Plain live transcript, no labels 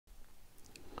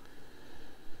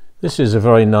This is a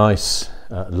very nice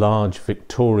large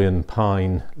Victorian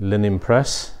pine linen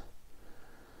press,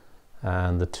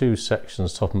 and the two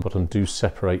sections top and bottom do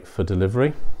separate for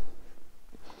delivery.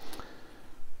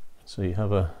 So you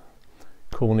have a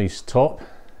cornice top,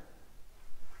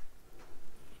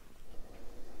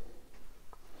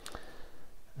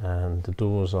 and the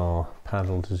doors are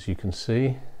paddled, as you can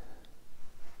see.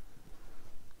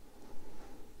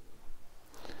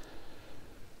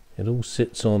 It all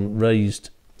sits on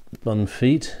raised bun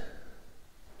feet,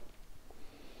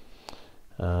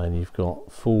 and you've got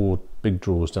 4 big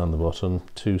drawers down the bottom,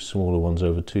 2 smaller ones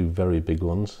over 2 very big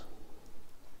ones.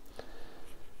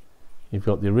 You've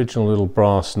got the original little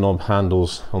brass knob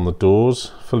handles on the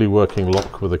doors, fully working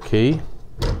lock with a key.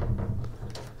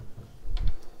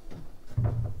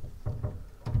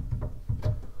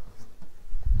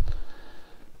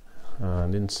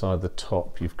 And inside the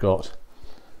top you've got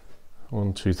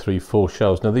 1, 2, 3, 4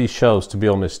 shelves. Now these shelves, to be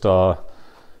honest, are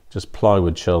just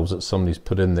plywood shelves that somebody's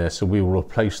put in there, so we will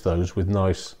replace those with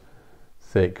nice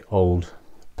thick old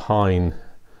pine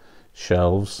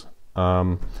shelves.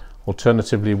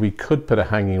 Alternatively, we could put a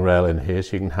hanging rail in here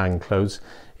so you can hang clothes.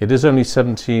 It is only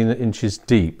 17 inches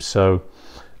deep, so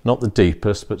not the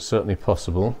deepest, but certainly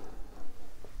possible.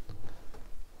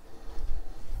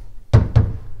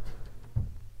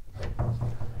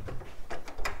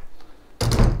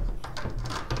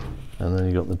 And then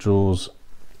you've got the drawers,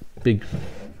 big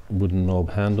wooden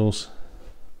knob handles.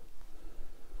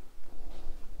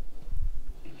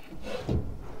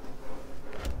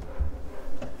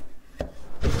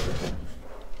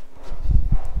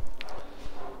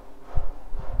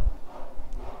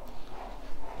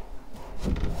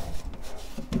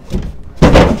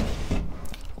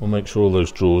 We'll make sure all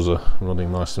those drawers are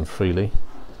running nice and freely.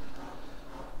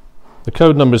 The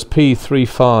code number is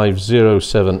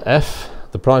P3507F.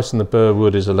 The price in the burr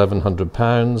wood is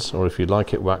 £1,100, or if you'd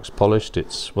like it wax polished,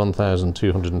 it's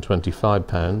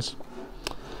 £1,225.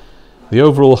 The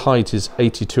overall height is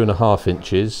 82.5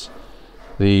 inches.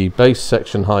 The base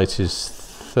section height is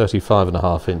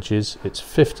 35.5 inches. It's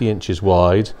 50 inches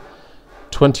wide,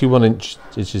 21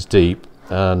 inches deep,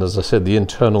 and as I said, the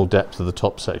internal depth of the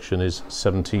top section is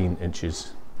 17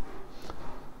 inches.